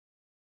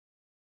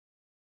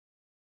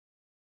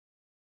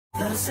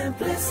The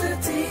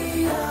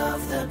simplicity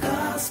of the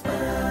gospel.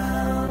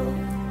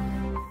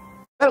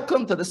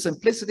 Welcome to the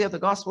Simplicity of the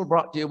Gospel,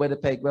 brought to you by the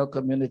Pegwell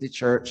Community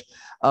Church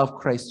of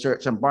Christ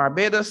Church in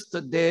Barbados.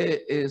 Today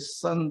is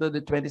Sunday, the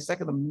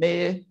 22nd of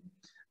May,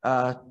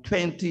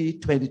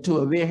 2022.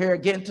 And we're here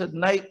again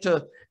tonight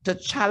to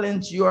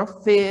challenge your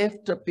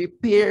faith, to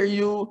prepare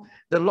you.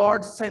 The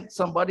Lord sent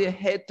somebody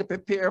ahead to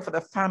prepare for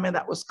the famine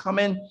that was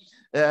coming.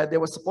 There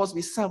was supposed to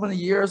be 7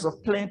 years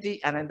of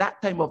plenty, and in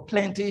that time of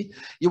plenty,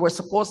 you were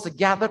supposed to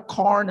gather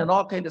corn and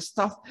all kind of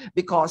stuff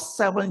because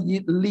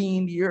 7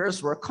 lean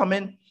years were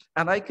coming.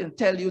 And I can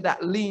tell you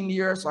that lean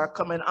years are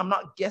coming. I'm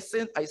not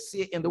guessing. I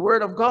see it in the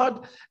Word of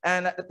God.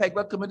 And at the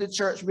Pegwell Community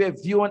Church, we're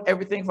viewing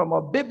everything from a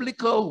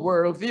biblical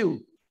worldview.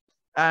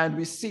 And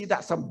we see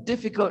that some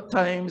difficult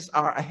times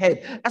are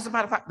ahead. As a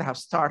matter of fact, they have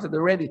started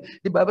already.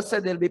 The Bible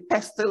said there'll be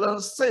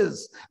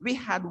pestilences. We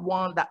had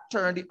one that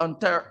turned the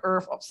entire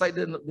earth upside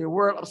down, the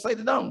world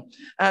upside down.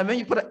 And when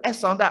you put an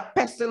S on that,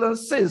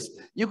 pestilences,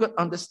 you can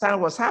understand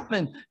what's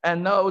happening.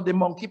 And now the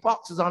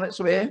monkeypox is on its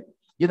way.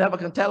 You never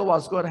can tell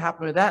what's going to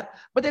happen with that.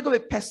 But they're going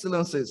to be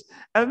pestilences.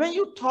 And when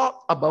you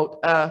talk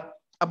about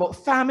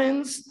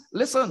famines,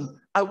 listen,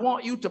 I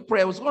want you to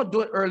pray. I was going to do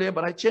it earlier,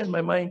 but I changed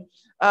my mind.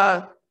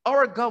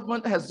 Our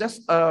government has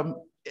just,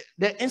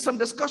 they're in some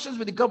discussions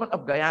with the government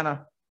of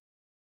Guyana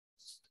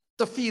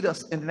to feed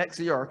us in the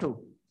next year or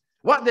two.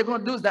 What they're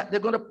going to do is that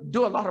they're going to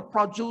do a lot of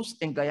produce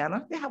in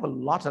Guyana. They have a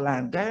lot of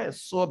land. Guyana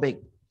is so big.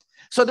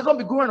 So they're going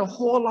to be growing a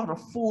whole lot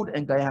of food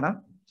in Guyana.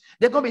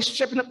 They're going to be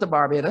shipping it to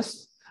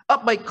Barbados.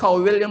 Up by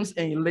Carl Williams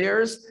and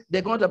Lears,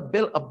 they're going to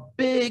build a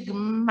big,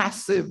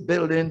 massive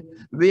building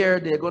where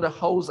they're going to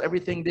house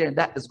everything there, and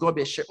that is going to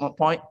be a shipment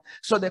point.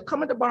 So they're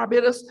coming to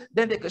Barbados,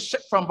 then they could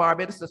ship from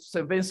Barbados to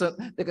St.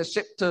 Vincent, they could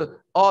ship to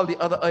all the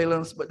other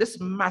islands, but this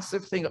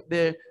massive thing up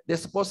there, they're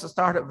supposed to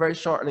start it very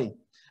shortly.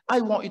 I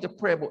want you to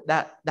pray about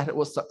that it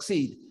will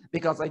succeed,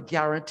 because I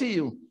guarantee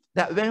you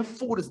that when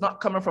food is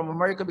not coming from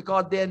America,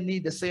 because they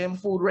need the same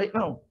food right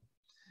now,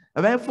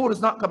 and when food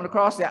is not coming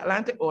across the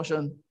Atlantic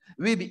Ocean,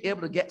 we'll be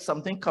able to get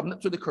something coming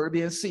up to the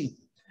Caribbean Sea.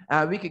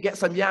 We could get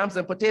some yams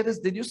and potatoes.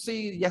 Did you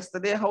see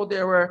yesterday how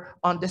they were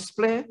on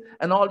display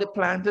and all the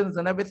plantains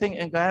and everything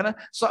in Guyana?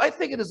 So I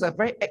think it is a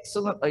very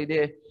excellent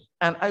idea,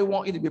 and I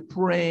want you to be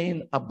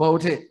praying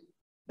about it,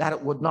 that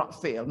it would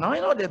not fail. Now, I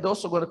know they're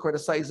also going to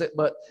criticize it,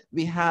 but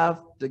we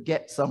have to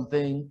get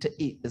something to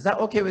eat. Is that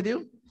okay with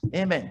you?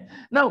 Amen.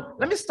 Now,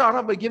 let me start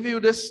off by giving you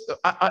this.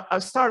 I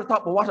started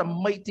talking about what a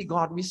mighty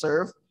God we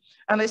serve.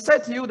 And I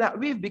said to you that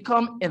we've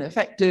become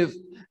ineffective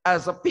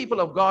as a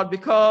people of God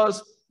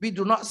because we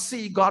do not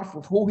see God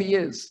for who he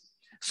is.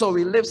 So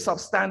we live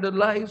substandard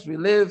lives. We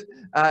live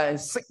in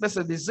sickness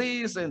and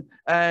disease,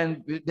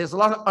 and there's a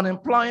lot of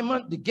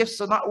unemployment. The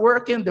gifts are not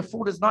working. The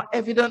food is not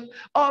evident.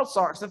 All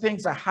sorts of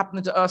things are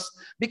happening to us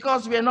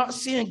because we are not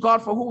seeing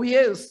God for who he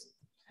is.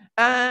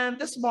 And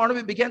this morning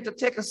we began to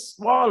take a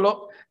small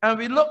look, and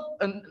we look,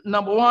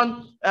 number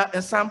one,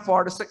 in Psalm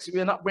 46.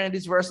 We're not bringing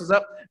these verses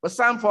up, but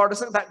Psalm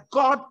 46, that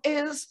God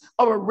is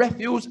our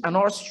refuge and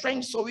our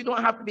strength, so we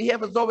don't have to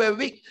behave as though we're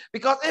weak,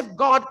 because if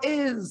God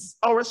is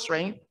our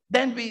strength,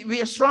 then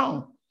we are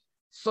strong.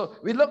 So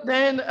we look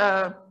then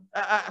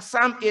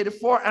Psalm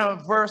 84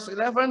 and verse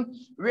 11,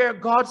 where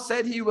God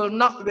said he will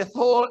not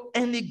withhold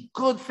any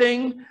good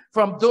thing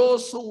from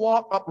those who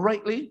walk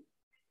uprightly.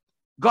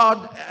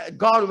 God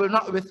will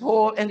not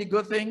withhold any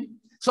good thing.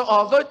 So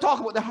although we talk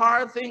about the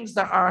hard things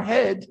that are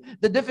ahead,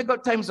 the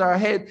difficult times are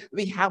ahead,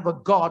 we have a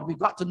God. We've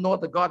got to know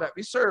the God that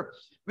we serve.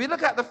 We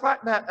look at the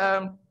fact that,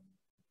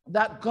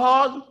 that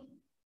God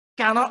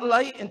cannot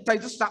lie in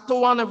Titus chapter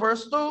 1 and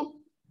verse 2,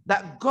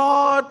 that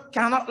God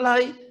cannot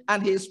lie,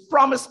 and he's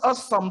promised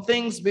us some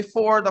things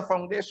before the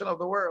foundation of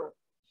the world.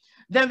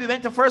 Then we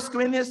went to 1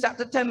 Corinthians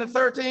chapter 10 and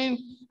 13,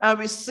 and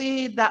we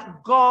see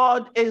that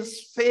God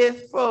is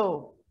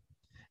faithful.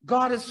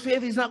 God is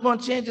faithful. He's not going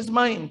to change his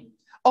mind.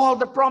 All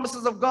the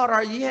promises of God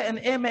are yeah and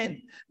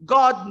amen.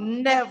 God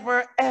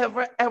never,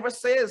 ever, ever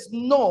says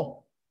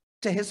no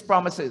to his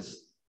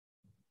promises.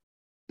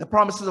 The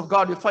promises of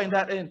God, we find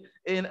that in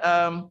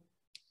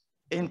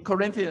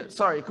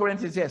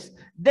Corinthians, yes.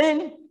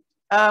 Then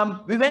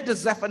we went to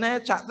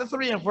Zephaniah chapter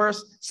 3 and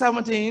verse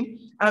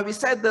 17, and we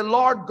said the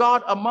Lord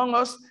God among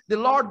us, the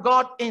Lord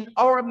God in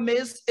our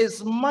midst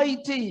is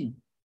mighty.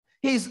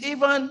 He's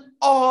even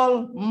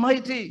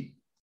almighty.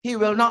 He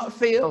will not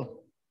fail.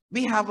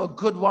 We have a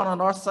good one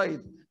on our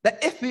side,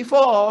 that if we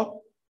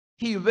fall,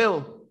 he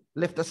will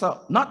lift us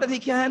up. Not that he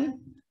can,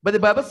 but the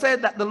Bible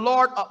said that the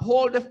Lord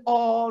upholdeth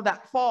all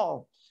that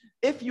fall.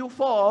 If you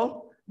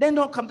fall, then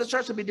don't come to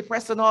church and be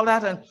depressed and all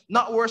that and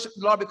not worship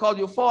the Lord because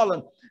you've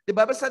fallen. The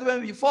Bible said when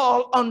we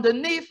fall,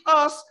 underneath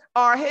us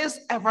are his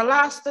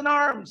everlasting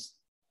arms.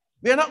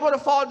 We are not going to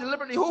fall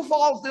deliberately. Who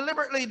falls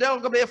deliberately? They're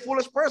going to be a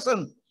foolish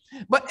person.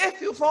 But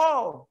if you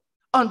fall,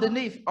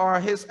 underneath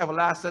are his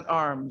everlasting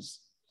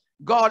arms.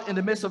 God in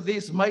the midst of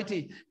these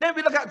mighty. Then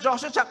we look at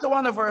Joshua chapter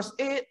 1 and verse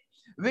 8,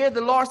 where the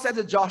Lord said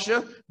to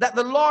Joshua that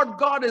the Lord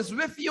God is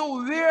with you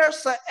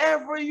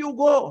wheresoever you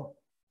go.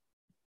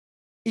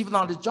 Even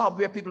on the job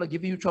where people are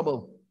giving you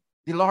trouble.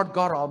 The Lord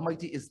God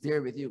Almighty is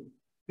there with you.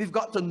 We've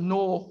got to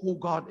know who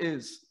God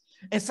is.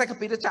 In 2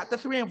 Peter chapter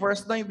 3 and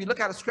verse 9, we look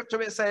at a scripture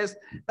where it says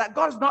that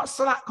God is not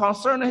slack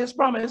concerning his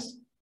promise,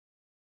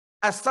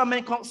 as some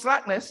men count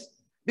slackness,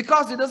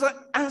 because he doesn't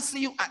answer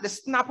you at the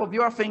snap of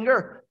your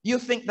finger. You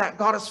think that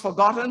God has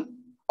forgotten,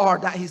 or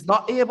that he's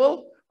not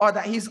able, or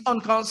that he's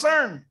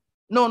unconcerned.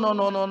 No, no,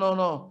 no, no, no,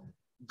 no.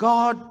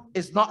 God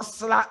is not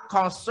slack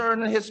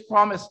concerning his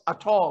promise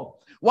at all.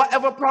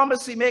 Whatever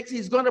promise he makes,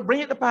 he's going to bring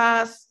it to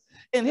pass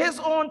in his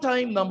own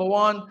time, number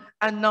one,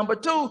 and number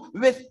two,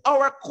 with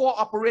our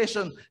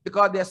cooperation,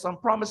 because there's some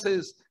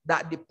promises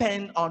that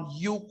depend on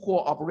you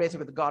cooperating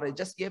with God. I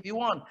just gave you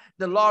one.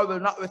 The Lord will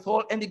not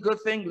withhold any good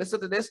thing,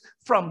 listen to this,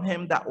 from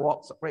him that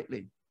walks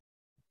uprightly.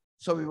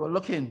 So we were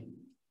looking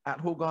at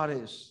who God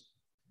is.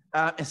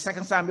 In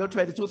 2 Samuel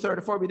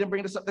 22:34, we didn't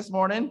bring this up this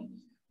morning,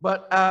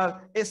 but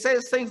it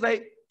says things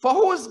like, for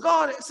who is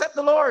God except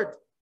the Lord?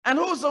 And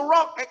who is the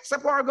rock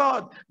except our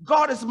God?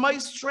 God is my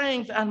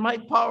strength and my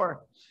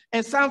power.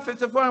 In Psalm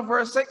 54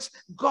 verse 6,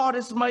 God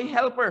is my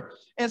helper.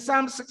 In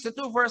Psalm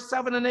 62 verse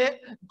 7 and 8,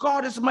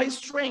 God is my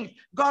strength.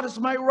 God is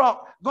my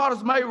rock. God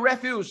is my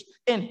refuge.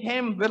 In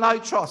him will I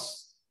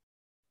trust.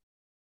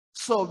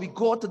 So we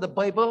go to the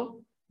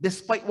Bible,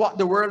 despite what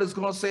the world is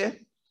going to say,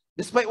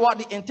 despite what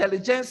the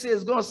intelligentsia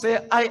is going to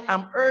say. I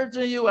am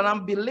urging you, and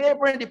I'm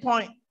belaboring the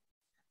point,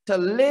 to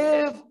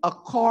live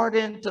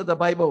according to the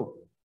Bible.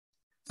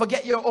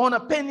 Forget your own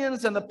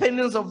opinions and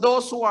opinions of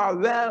those who are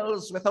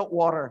wells without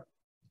water.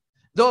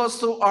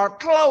 Those who are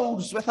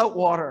clothes without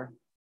water.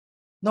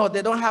 No,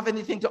 they don't have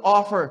anything to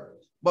offer,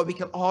 but we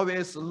can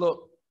always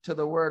look to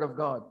the word of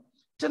God.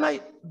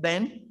 Tonight,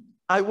 then,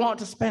 I want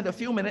to spend a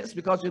few minutes,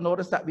 because you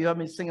notice that we have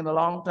been singing a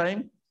long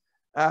time.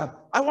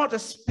 I want to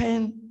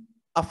spend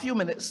a few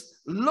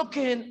minutes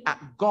looking at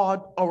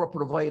God, our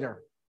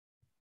provider.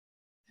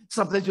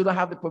 Sometimes you don't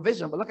have the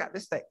provision, but look at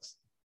this text.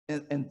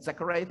 In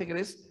Zechariah, I think it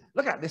is.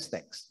 Look at this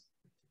text.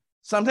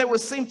 Sometimes it will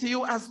seem to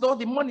you as though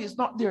the money is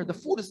not there, the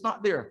food is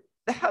not there,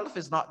 the health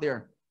is not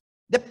there,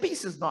 the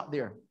peace is not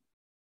there.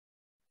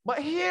 But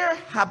here,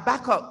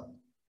 Habakkuk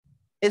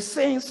is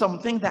saying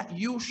something that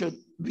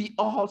we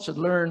all should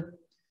learn.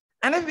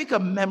 And if we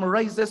can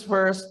memorize this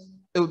verse,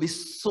 it will be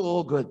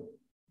so good.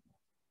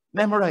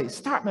 Memorize,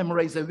 start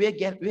memorizing.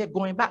 We're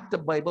going back to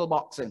Bible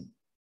boxing.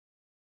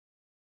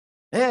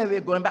 Yeah,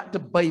 we're going back to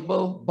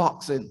Bible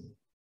boxing.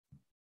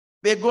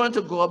 We're going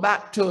to go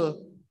back to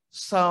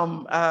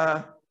some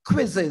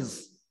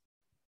quizzes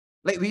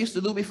like we used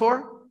to do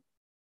before.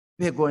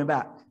 We're going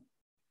back.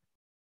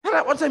 And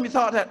at one time you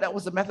thought that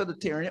was a method of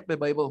tearing up the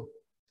Bible.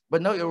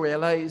 But now you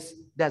realize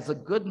that's a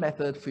good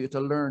method for you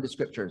to learn the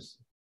scriptures.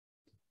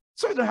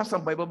 So we're going to have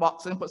some Bible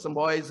boxing, put some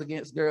boys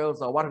against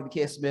girls or whatever the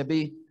case may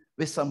be,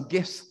 with some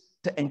gifts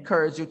to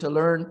encourage you to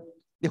learn.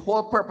 The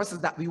whole purpose is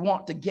that we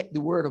want to get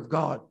the word of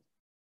God.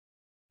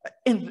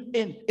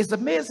 It's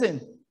amazing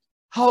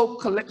how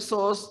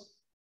calypsos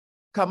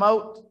come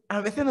out,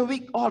 and within a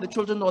week, all the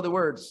children know the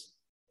words.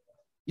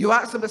 You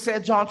ask them to say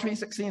John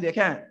 3:16, they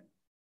can't.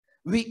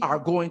 We are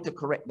going to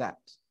correct that.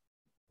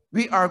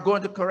 We are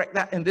going to correct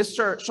that in this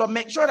church. So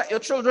make sure that your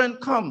children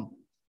come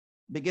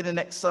beginning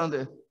next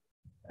Sunday.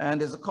 And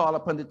there's a call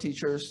upon the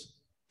teachers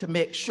to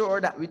make sure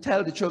that we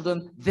tell the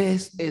children,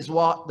 this is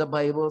what the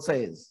Bible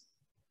says.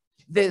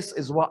 This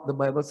is what the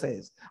Bible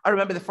says. I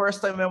remember the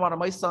first time when one of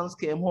my sons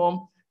came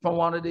home from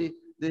one of the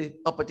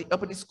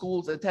uppity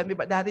schools and tell me,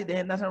 but Daddy, there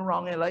ain't nothing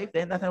wrong in life.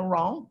 There ain't nothing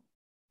wrong.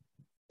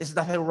 It's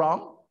nothing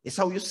wrong. It's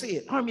how you see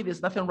it. I mean,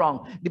 there's nothing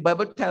wrong. The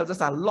Bible tells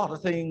us a lot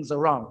of things are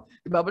wrong.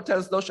 The Bible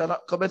tells us thou shalt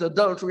not commit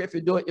adultery. If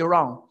you do it, you're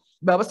wrong.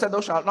 The Bible said thou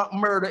shalt not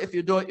murder. If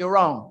you do it, you're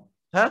wrong.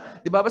 Huh?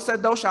 The Bible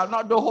said thou shalt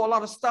not do a whole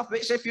lot of stuff,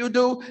 which if you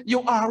do,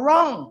 you are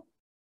wrong.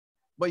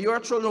 But your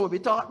children will be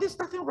taught there's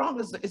nothing wrong.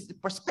 It's the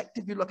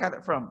perspective you look at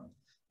it from.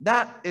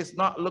 That is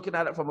not looking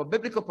at it from a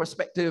biblical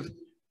perspective.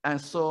 And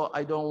so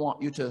I don't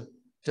want you to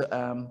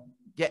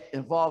get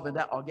involved in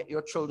that or get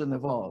your children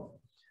involved.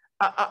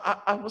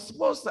 I was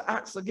supposed to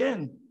ask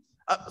again,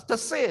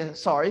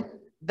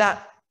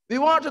 that we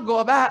want to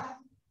go back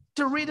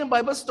to reading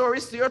Bible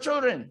stories to your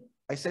children.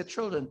 I said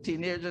children,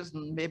 teenagers,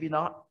 maybe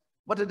not,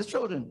 but to the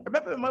children. I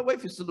remember my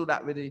wife used to do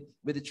that with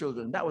the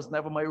children. That was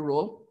never my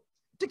role,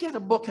 to get a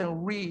book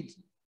and read.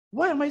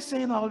 Why am I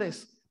saying all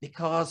this?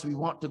 Because we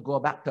want to go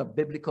back to a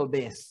biblical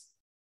base.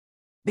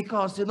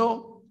 Because, you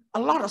know, a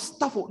lot of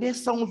stuff out there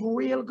sounds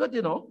real good,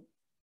 you know,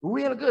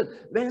 real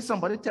good. When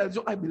somebody tells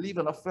you, I believe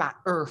in a flat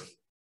earth,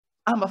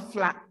 I'm a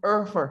flat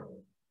earther.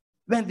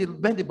 When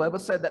the Bible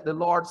said that the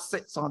Lord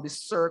sits on the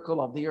circle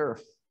of the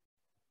earth,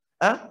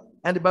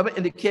 and the Bible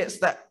indicates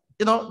that,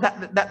 you know,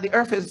 that the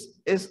earth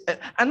is,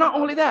 and not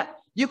only that,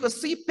 you could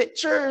see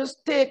pictures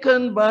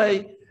taken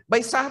by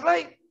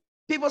satellite,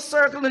 people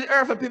circling the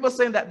earth, and people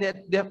saying that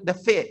they're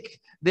fake.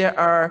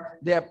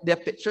 They're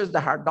pictures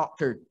that are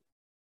doctored.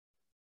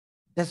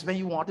 That's when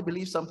you want to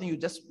believe something, you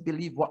just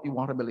believe what you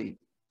want to believe.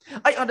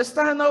 I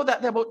understand now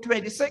that there are about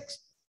 26,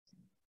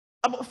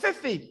 about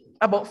 50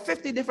 About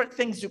 50 different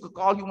things you could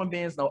call human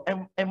beings now.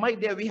 And in my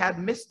day, we had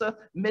Mr.,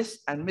 Miss,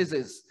 and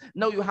Mrs.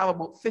 Now you have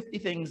about 50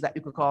 things that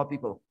you could call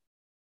people.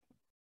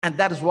 And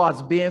that is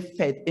what's being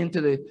fed into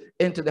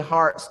the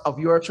hearts of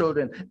your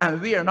children. And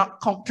we are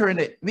not countering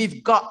it.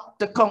 We've got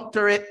to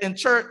counter it in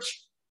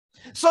church.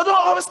 So don't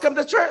always come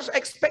to church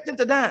expecting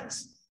to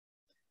dance.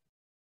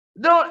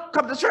 Don't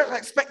come to church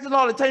expecting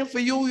all the time for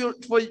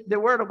the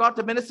word of God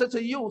to minister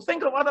to you.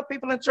 Think of other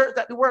people in church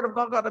that the word of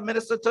God got to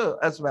minister to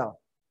as well.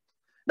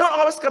 Don't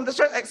always come to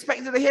church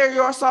expecting to hear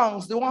your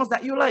songs, the ones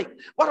that you like.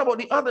 What about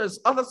the other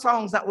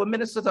songs that will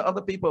minister to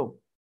other people?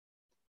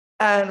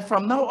 And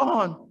from now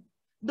on,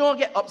 don't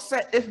get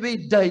upset if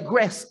we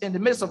digress in the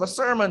midst of a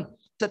sermon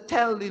to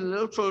tell the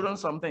little children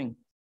something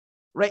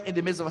right in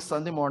the midst of a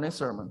Sunday morning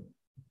sermon.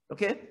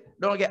 Okay?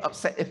 Don't get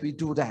upset if we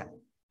do that.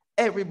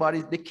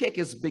 The cake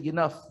is big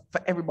enough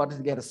for everybody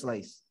to get a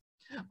slice.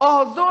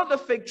 Although the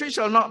fig tree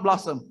shall not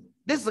blossom,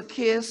 this is a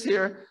case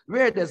here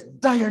where there's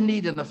dire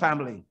need in the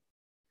family.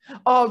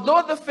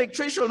 Although the fig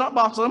tree shall not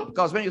blossom,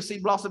 because when you see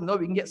blossom, you know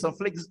we can get some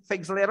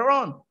figs later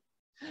on.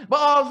 But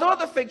although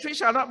the fig tree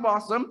shall not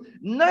blossom,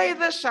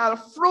 neither shall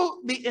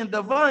fruit be in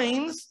the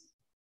vines.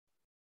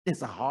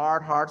 It's a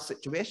hard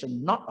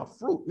situation, not a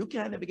fruit. You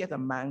can't even get a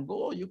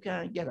mango. You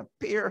can't get a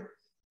pear.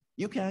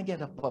 You can't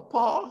get a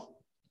pawpaw.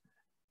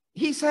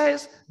 He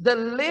says, the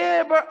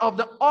labor of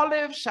the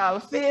olive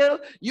shall fail.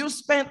 You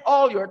spent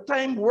all your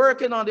time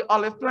working on the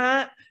olive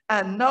plant,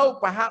 and now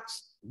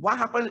perhaps what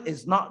happened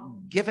is not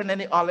giving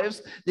any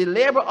olives. The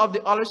labor of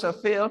the olive shall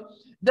fail.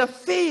 The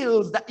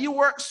fields that you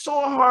work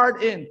so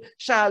hard in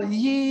shall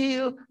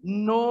yield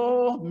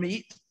no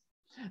meat.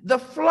 The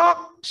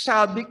flock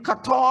shall be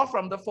cut off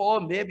from the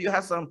fold. Maybe you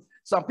have some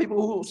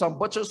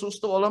butchers who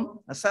stole them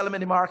and sell them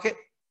in the market.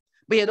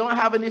 But you don't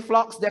have any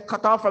flocks, they're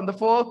cut off from the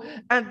fold,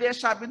 and there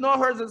shall be no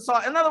herds in the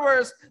soil. In other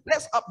words,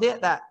 let's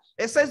update that.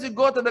 It says you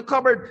go to the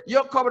cupboard,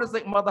 your cupboard is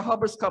like Mother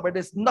Hubbard's cupboard.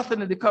 There's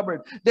nothing in the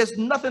cupboard. There's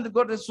nothing to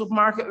go to the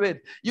supermarket with.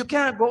 You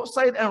can't go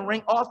outside and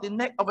wring off the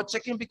neck of a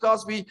chicken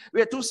because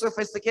we're too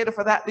sophisticated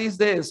for that these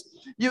days.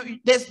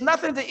 There's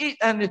nothing to eat,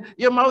 and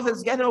your mouth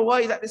is getting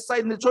wide at the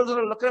side, and the children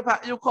are looking up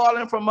at you,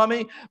 calling for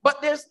mommy. But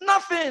there's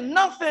nothing.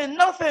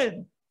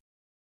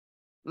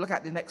 Look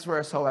at the next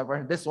verse,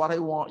 however. This is what I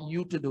want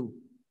you to do.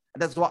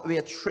 That's what we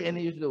are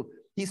training you to do.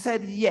 He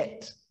said,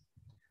 yet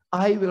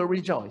I will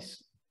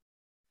rejoice.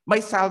 My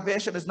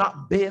salvation is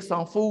not based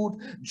on food.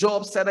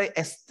 Job said, I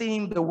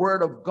esteem the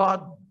word of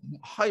God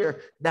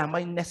higher than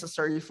my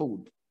necessary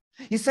food.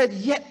 He said,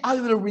 yet I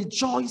will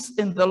rejoice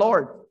in the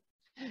Lord.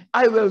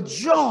 I will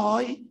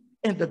joy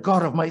in the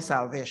God of my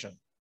salvation.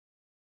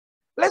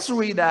 Let's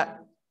read that.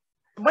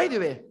 By the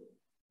way,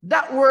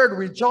 that word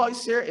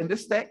rejoice here in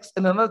this text,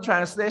 in another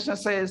translation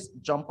says,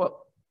 jump up.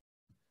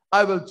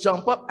 I will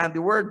jump up, and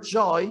the word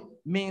joy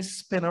means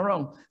spin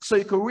around. So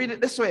you can read it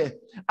this way.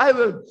 I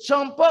will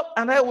jump up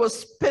and I will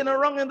spin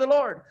around in the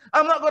Lord.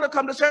 I'm not going to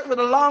come to church with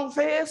a long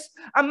face.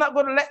 I'm not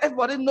going to let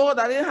everybody know that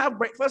I didn't have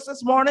breakfast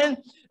this morning.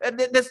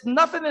 There's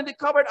nothing in the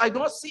cupboard. I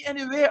don't see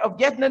any way of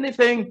getting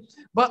anything,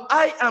 but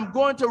I am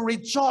going to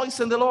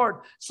rejoice in the Lord.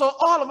 So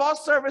all of our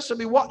service should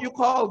be what you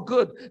call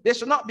good. There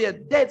should not be a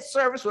dead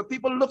service with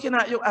people looking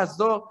at you as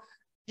though,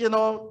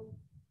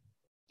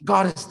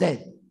 God is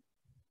dead.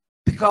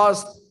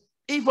 Because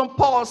even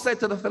Paul said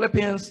to the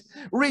Philippians,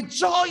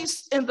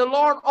 rejoice in the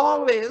Lord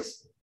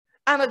always.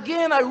 And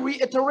again, I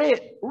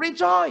reiterate,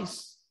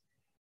 rejoice.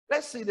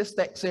 Let's see this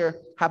text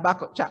here,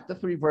 Habakkuk chapter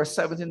 3, verse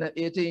 17 and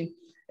 18,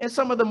 in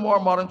some of the more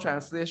modern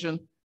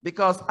translation,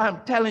 because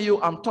I'm telling you,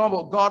 I'm talking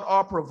about God,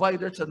 our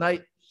provider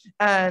tonight,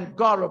 and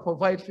God will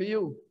provide for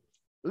you.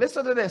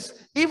 Listen to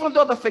this. Even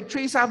though the fig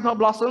trees have no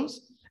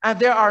blossoms, and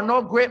there are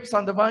no grapes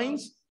on the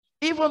vines,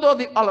 even though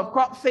the olive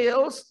crop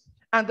fails,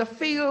 and the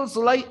fields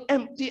lie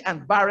empty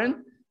and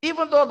barren,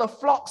 even though the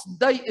flocks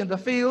die in the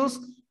fields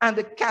and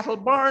the cattle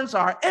barns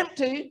are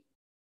empty,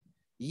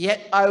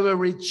 yet I will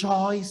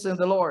rejoice in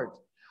the Lord.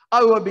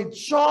 I will be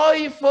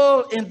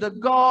joyful in the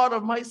God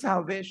of my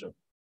salvation.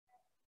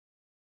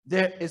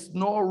 There is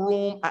no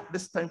room at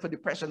this time for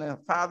depression.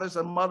 And fathers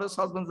and mothers,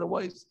 husbands and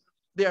wives,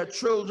 there are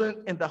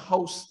children in the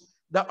house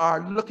that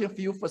are looking for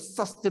you for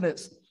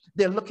sustenance.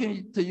 They're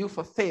looking to you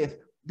for faith.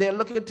 They're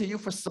looking to you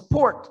for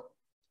support.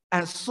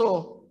 And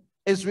so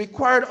it's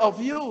required of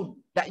you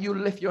that you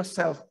lift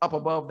yourself up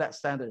above that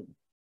standard.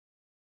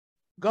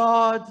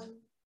 God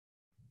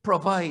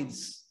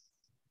provides.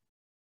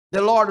 The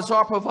Lord is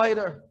our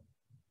provider.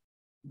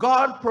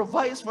 God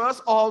provides for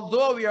us,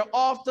 although we are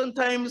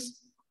oftentimes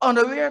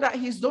unaware that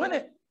he's doing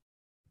it.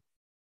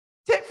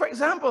 Take, for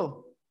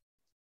example,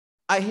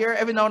 I hear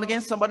every now and again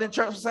somebody in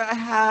church say, I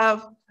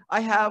have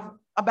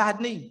a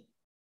bad knee.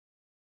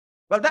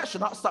 Well, that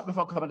should not stop me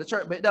from coming to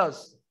church, but it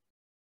does.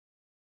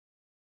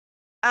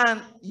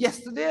 And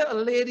yesterday, a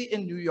lady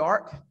in New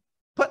York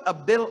put a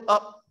bill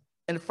up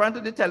in front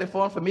of the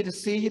telephone for me to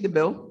see the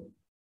bill.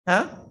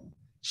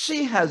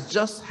 She has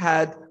just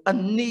had a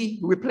knee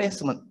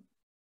replacement.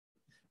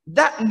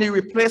 That knee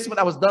replacement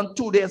that was done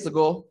 2 days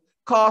ago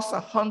cost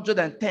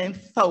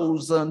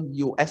 $110,000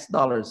 US.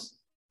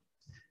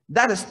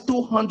 That is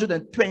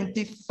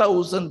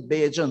 220,000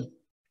 Bajan,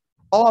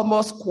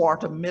 almost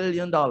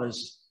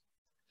 $250,000.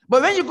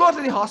 But when you go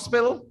to the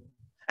hospital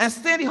and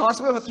stay in the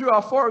hospital for 3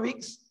 or 4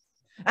 weeks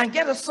and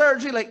get a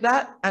surgery like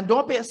that and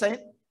don't pay a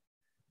cent,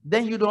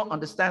 then you don't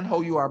understand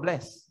how you are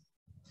blessed.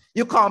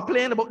 You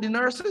complain about the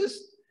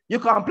nurses. You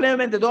complain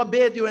when they don't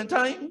bathe you in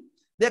time.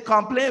 They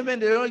complain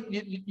when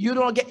you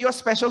don't get your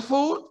special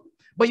food.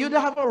 But you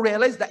haven't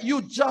realized that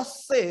you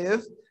just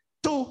saved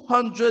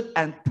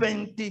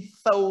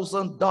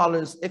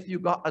 $220,000 if you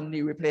got a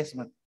knee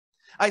replacement.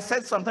 I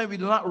said sometimes we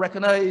do not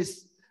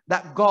recognize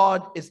that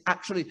God is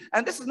actually,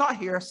 and this is not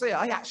hearsay,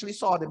 I actually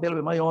saw the bill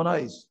with my own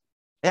eyes.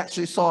 I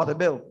actually saw the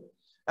bill.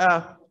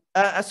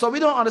 So we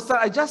don't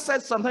understand. I just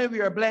said sometimes we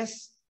are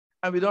blessed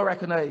and we don't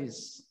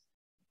recognize.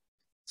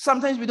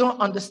 Sometimes we don't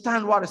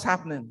understand what is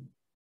happening.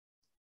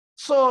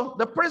 So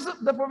the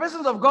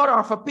provisions of God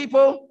are for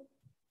people.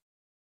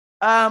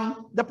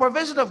 The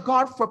provision of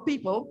God for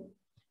people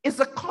is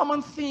a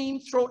common theme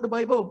throughout the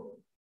Bible.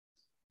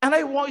 And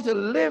I want you to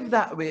live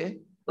that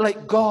way,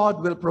 like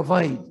God will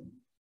provide.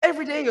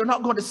 Every day you're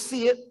not going to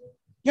see it.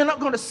 You're not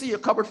going to see your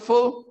cupboard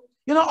full.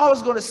 You're not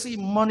always going to see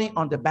money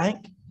on the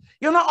bank.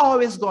 You're not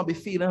always going to be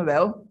feeling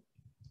well.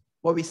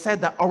 But we said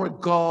that our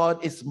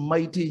God is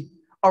mighty.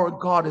 Our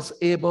God is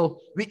able.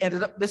 We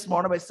ended up this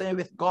morning by saying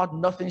with God,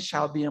 nothing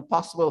shall be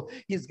impossible.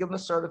 He's given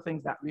us certain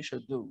things that we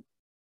should do.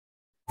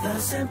 The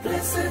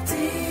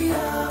simplicity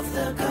of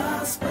the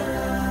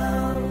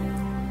gospel.